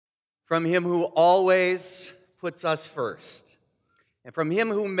from him who always puts us first, and from him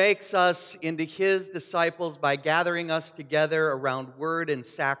who makes us into his disciples by gathering us together around word and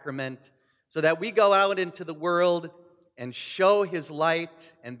sacrament, so that we go out into the world and show his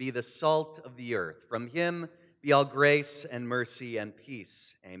light and be the salt of the earth. From him be all grace and mercy and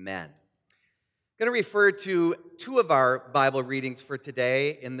peace. Amen. I'm going to refer to two of our Bible readings for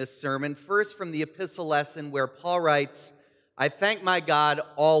today in this sermon. First, from the epistle lesson where Paul writes, "I thank my God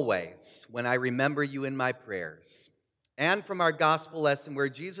always when I remember you in my prayers." And from our gospel lesson where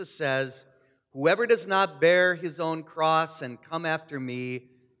Jesus says, "Whoever does not bear his own cross and come after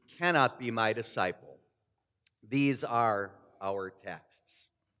me cannot be my disciple." These are our texts.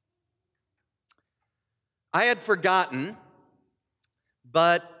 I had forgotten,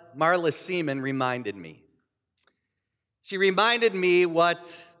 but Marla Seaman reminded me. She reminded me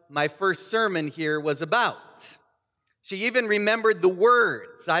what my first sermon here was about. She even remembered the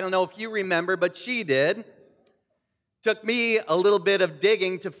words. I don't know if you remember, but she did. Took me a little bit of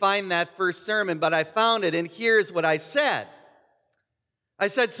digging to find that first sermon, but I found it, and here's what I said. I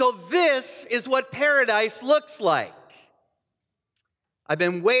said, so this is what paradise looks like. I've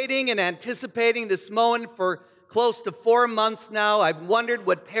been waiting and anticipating this moment for close to 4 months now. I've wondered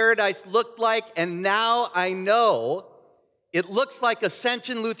what paradise looked like, and now I know it looks like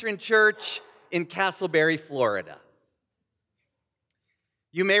Ascension Lutheran Church in Castleberry, Florida.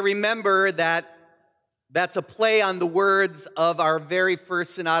 You may remember that that's a play on the words of our very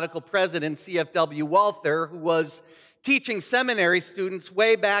first synodical president, C.F.W. Walther, who was teaching seminary students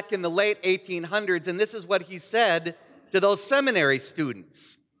way back in the late 1800s, and this is what he said to those seminary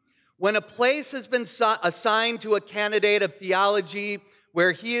students. When a place has been assigned to a candidate of theology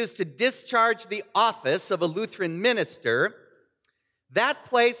where he is to discharge the office of a Lutheran minister, that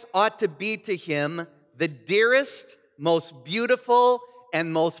place ought to be to him the dearest, most beautiful,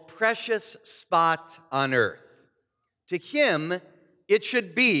 and most precious spot on earth. To him, it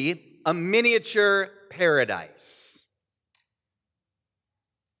should be a miniature paradise.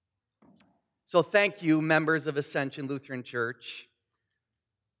 So thank you, members of Ascension Lutheran Church,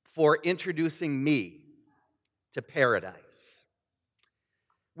 for introducing me to paradise.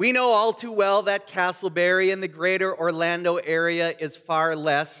 We know all too well that Castleberry and the greater Orlando area is far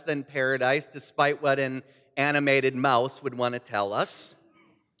less than paradise, despite what an animated mouse would want to tell us.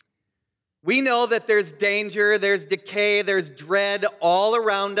 We know that there's danger, there's decay, there's dread all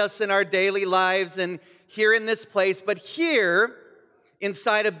around us in our daily lives and here in this place. But here,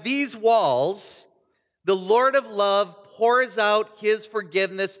 inside of these walls, the Lord of love pours out his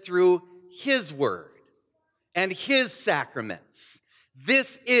forgiveness through his word and his sacraments.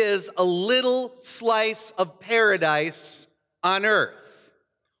 This is a little slice of paradise on earth.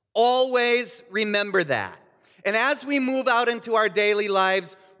 Always remember that. And as we move out into our daily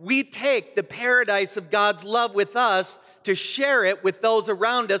lives, we take the paradise of God's love with us to share it with those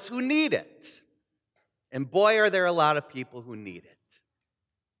around us who need it. And boy, are there a lot of people who need it.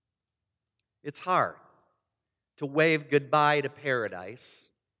 It's hard to wave goodbye to paradise,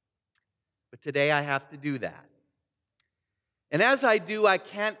 but today I have to do that. And as I do, I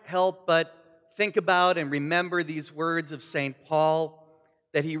can't help but think about and remember these words of St. Paul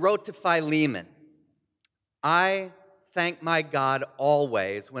that he wrote to Philemon. I thank my God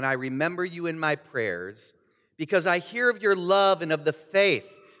always when I remember you in my prayers, because I hear of your love and of the faith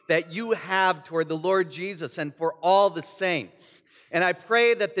that you have toward the Lord Jesus and for all the saints. And I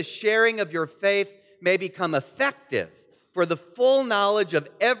pray that the sharing of your faith may become effective for the full knowledge of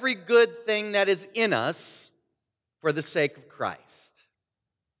every good thing that is in us for the sake of Christ.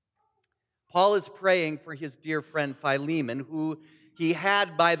 Paul is praying for his dear friend Philemon, who he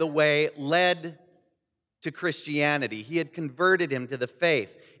had, by the way, led to Christianity. He had converted him to the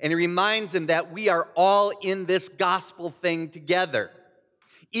faith. And he reminds him that we are all in this gospel thing together.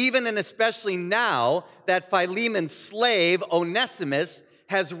 Even and especially now that Philemon's slave, Onesimus,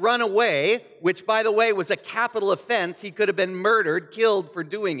 has run away, which, by the way, was a capital offense. He could have been murdered, killed for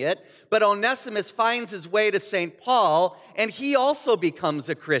doing it. But Onesimus finds his way to St. Paul, and he also becomes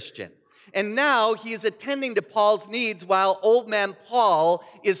a Christian. And now he is attending to Paul's needs while old man Paul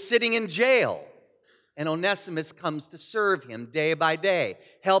is sitting in jail. And Onesimus comes to serve him day by day,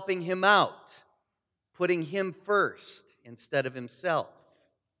 helping him out, putting him first instead of himself.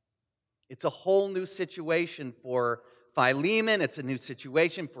 It's a whole new situation for Philemon. It's a new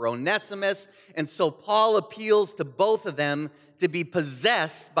situation for Onesimus. And so Paul appeals to both of them to be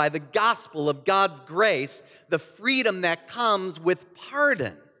possessed by the gospel of God's grace, the freedom that comes with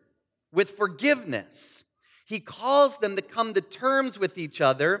pardon, with forgiveness. He calls them to come to terms with each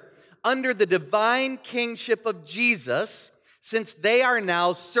other under the divine kingship of Jesus, since they are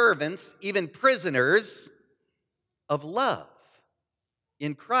now servants, even prisoners, of love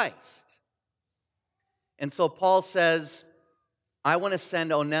in Christ. And so Paul says, I want to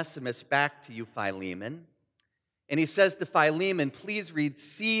send Onesimus back to you, Philemon. And he says to Philemon, please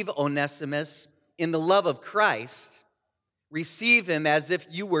receive Onesimus in the love of Christ. Receive him as if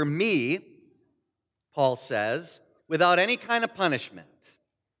you were me, Paul says, without any kind of punishment.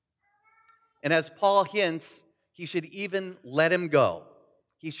 And as Paul hints, he should even let him go.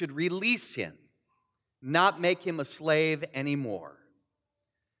 He should release him, not make him a slave anymore.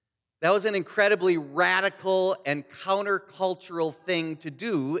 That was an incredibly radical and countercultural thing to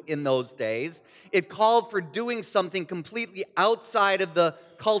do in those days. It called for doing something completely outside of the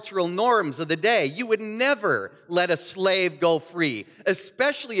cultural norms of the day. You would never let a slave go free,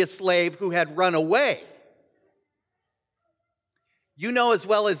 especially a slave who had run away. You know as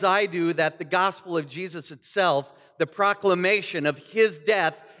well as I do that the gospel of Jesus itself, the proclamation of his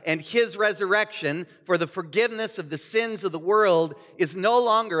death and his resurrection for the forgiveness of the sins of the world, is no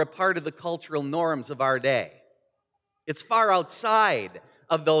longer a part of the cultural norms of our day. It's far outside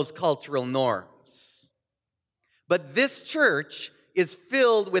of those cultural norms. But this church is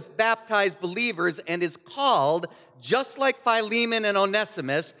filled with baptized believers and is called, just like Philemon and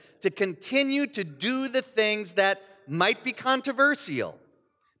Onesimus, to continue to do the things that might be controversial,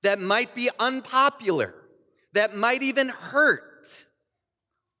 that might be unpopular, that might even hurt,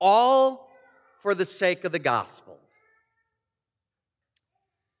 all for the sake of the gospel.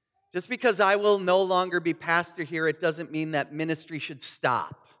 Just because I will no longer be pastor here, it doesn't mean that ministry should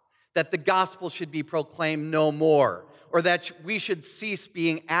stop, that the gospel should be proclaimed no more, or that we should cease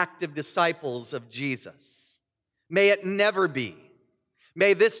being active disciples of Jesus. May it never be.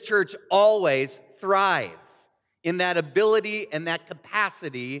 May this church always thrive in that ability and that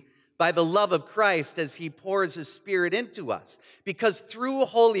capacity by the love of Christ as he pours his Spirit into us. Because through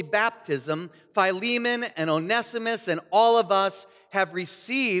holy baptism, Philemon and Onesimus and all of us have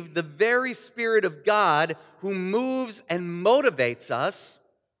received the very Spirit of God who moves and motivates us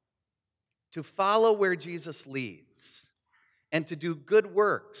to follow where Jesus leads and to do good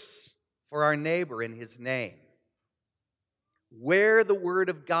works for our neighbor in his name. Where the word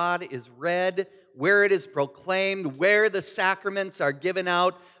of God is read, where it is proclaimed, where the sacraments are given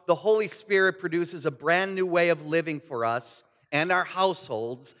out, the Holy Spirit produces a brand new way of living for us and our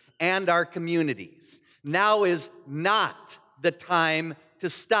households and our communities. Now is not the time to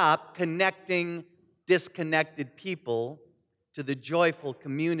stop connecting disconnected people to the joyful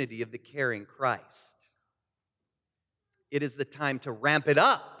community of the caring Christ. It is the time to ramp it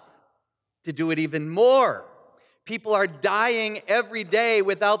up, to do it even more. People are dying every day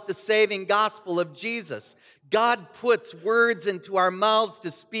without the saving gospel of Jesus. God puts words into our mouths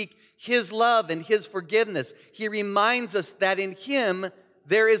to speak his love and his forgiveness. He reminds us that in him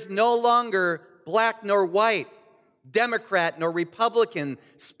there is no longer black nor white, Democrat nor Republican,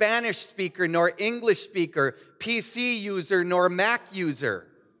 Spanish speaker nor English speaker, PC user nor Mac user,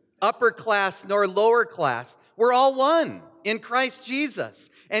 upper class nor lower class. We're all one in Christ Jesus.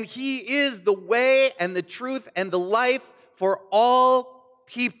 And he is the way and the truth and the life for all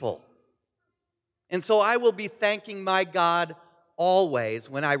people. And so I will be thanking my God always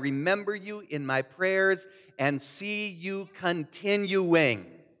when I remember you in my prayers and see you continuing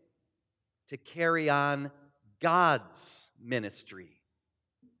to carry on God's ministry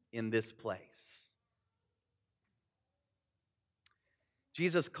in this place.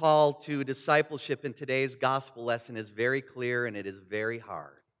 Jesus' call to discipleship in today's gospel lesson is very clear and it is very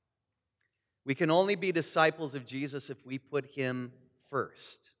hard. We can only be disciples of Jesus if we put him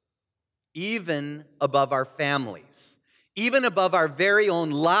first, even above our families, even above our very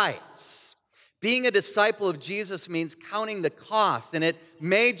own lives. Being a disciple of Jesus means counting the cost, and it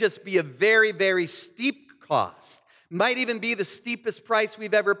may just be a very, very steep cost. Might even be the steepest price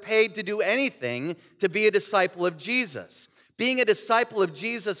we've ever paid to do anything to be a disciple of Jesus. Being a disciple of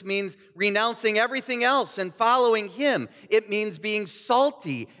Jesus means renouncing everything else and following him. It means being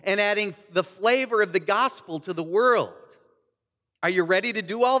salty and adding the flavor of the gospel to the world. Are you ready to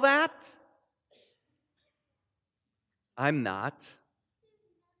do all that? I'm not.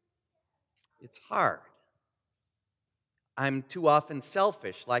 It's hard. I'm too often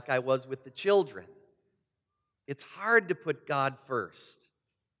selfish, like I was with the children. It's hard to put God first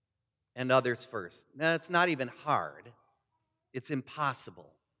and others first. No, it's not even hard. It's impossible.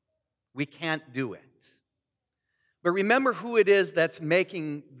 We can't do it. But remember who it is that's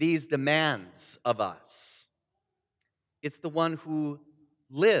making these demands of us. It's the one who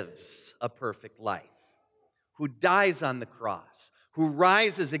lives a perfect life, who dies on the cross, who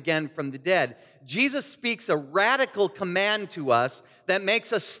rises again from the dead. Jesus speaks a radical command to us that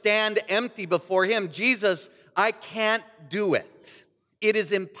makes us stand empty before him. Jesus, I can't do it. It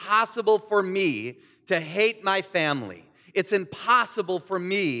is impossible for me to hate my family. It's impossible for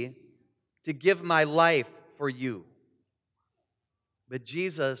me to give my life for you. But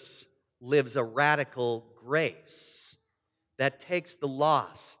Jesus lives a radical grace that takes the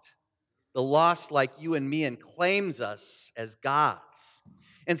lost like you and me, and claims us as God's.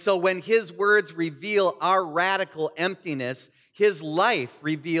 And so when his words reveal our radical emptiness, his life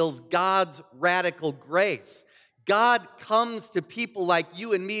reveals God's radical grace. God comes to people like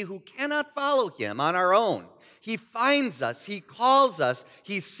you and me who cannot follow him on our own. He finds us, he calls us,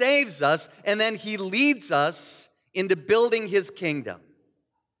 he saves us, and then he leads us into building his kingdom.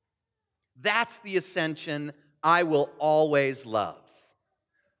 That's the ascension I will always love.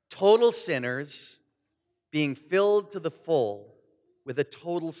 Total sinners being filled to the full with a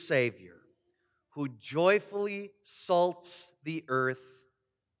total Savior who joyfully salts the earth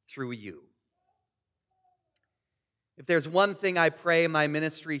through you. If there's one thing I pray my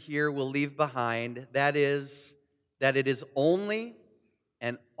ministry here will leave behind, that is that it is only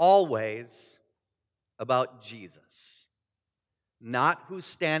and always about Jesus. Not who's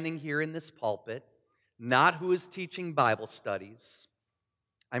standing here in this pulpit, not who is teaching Bible studies.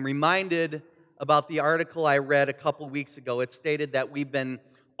 I'm reminded about the article I read a couple weeks ago. It stated that we've been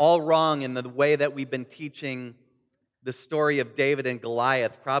all wrong in the way that we've been teaching the story of David and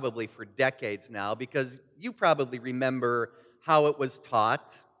Goliath probably for decades now, because you probably remember how it was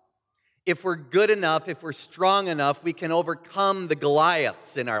taught. If we're good enough, if we're strong enough, we can overcome the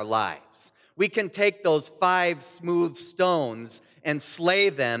Goliaths in our lives. We can take those 5 smooth stones and slay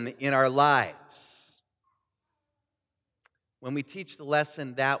them in our lives. When we teach the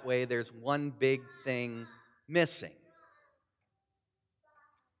lesson that way, there's one big thing missing.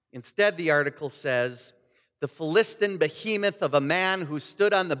 Instead, the article says, the Philistine behemoth of a man who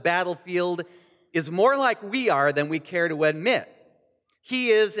stood on the battlefield is more like we are than we care to admit. He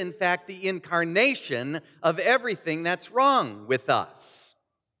is, in fact, the incarnation of everything that's wrong with us.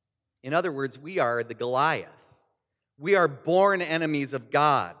 In other words, we are the Goliath. We are born enemies of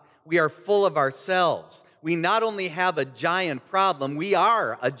God. We are full of ourselves. We not only have a giant problem, we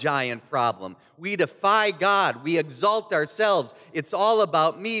are a giant problem. We defy God. We exalt ourselves. It's all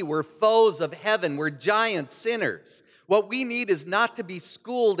about me. We're foes of heaven. We're giant sinners. What we need is not to be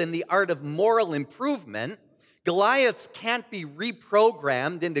schooled in the art of moral improvement. Goliaths can't be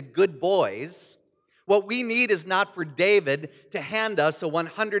reprogrammed into good boys. What we need is not for David to hand us a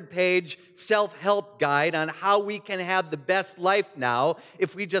 100-page self-help guide on how we can have the best life now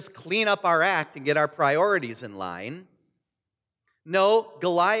if we just clean up our act and get our priorities in line. No,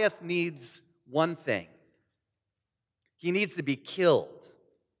 Goliath needs one thing. He needs to be killed.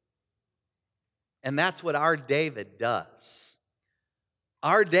 And that's what our David does.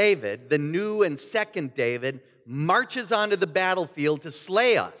 Our David, the new and second David, marches onto the battlefield to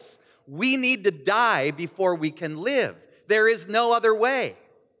slay us. We need to die before we can live. There is no other way.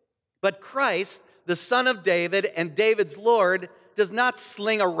 But Christ, the Son of David and David's Lord, does not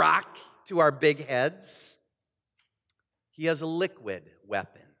sling a rock to our big heads. He has a liquid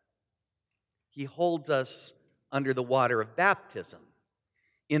weapon. He holds us under the water of baptism.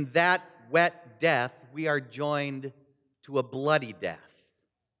 In that wet death, we are joined to a bloody death,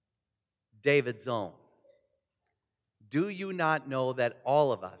 David's own. Do you not know that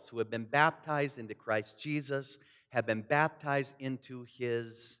all of us who have been baptized into Christ Jesus have been baptized into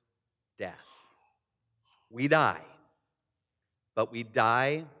his death? We die, but we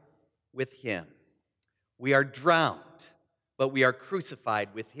die with him. We are drowned, but we are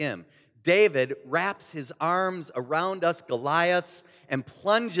crucified with him. David wraps his arms around us Goliaths and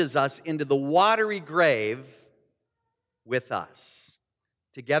plunges us into the watery grave with us.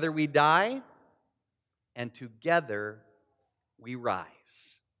 Together we die, and together we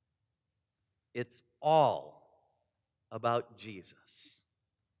rise. It's all about Jesus.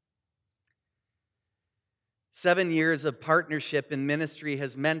 7 years of partnership in ministry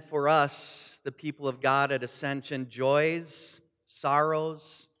has meant for us, the people of God at Ascension, joys,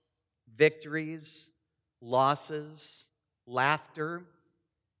 sorrows, victories, losses, laughter,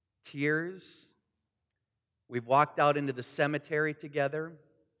 tears. We've walked out into the cemetery together.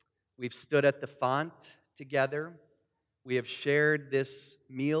 We've stood at the font together. We have shared this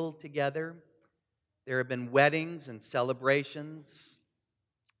meal together. There have been weddings and celebrations.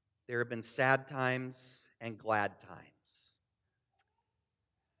 There have been sad times and glad times.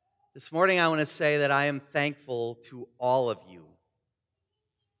 This morning I want to say that I am thankful to all of you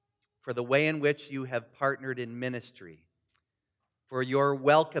for the way in which you have partnered in ministry, for your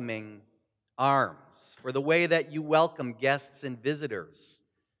welcoming arms, for the way that you welcome guests and visitors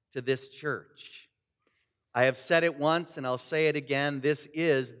to this church. I have said it once and I'll say it again. This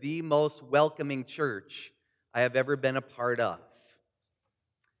is the most welcoming church I have ever been a part of.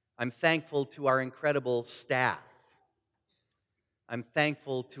 I'm thankful to our incredible staff. I'm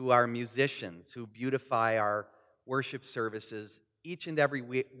thankful to our musicians who beautify our worship services each and every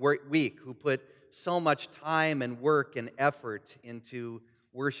week, who put so much time and work and effort into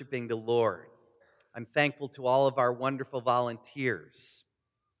worshiping the Lord. I'm thankful to all of our wonderful volunteers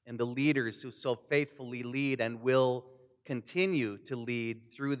and the leaders who so faithfully lead and will continue to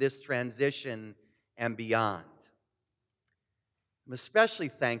lead through this transition and beyond. I'm especially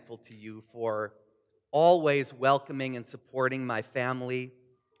thankful to you for always welcoming and supporting my family,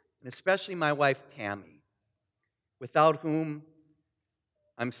 and especially my wife, Tammy, without whom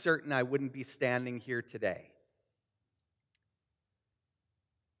I'm certain I wouldn't be standing here today.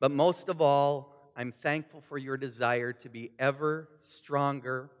 But most of all, I'm thankful for your desire to be ever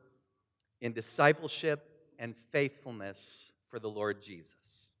stronger in discipleship and faithfulness for the Lord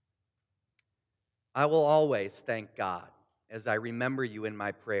Jesus. I will always thank God as I remember you in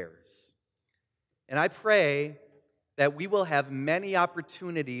my prayers. And I pray that we will have many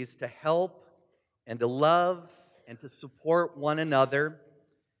opportunities to help and to love and to support one another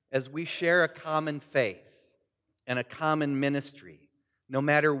as we share a common faith and a common ministry, no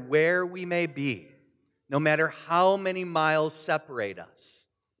matter where we may be, no matter how many miles separate us.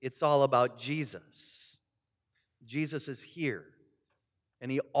 It's all about Jesus. Jesus is here, and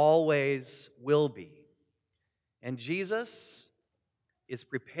he always will be. And Jesus is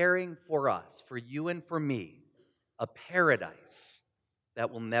preparing for us, for you and for me, a paradise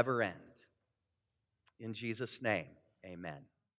that will never end. In Jesus' name, amen.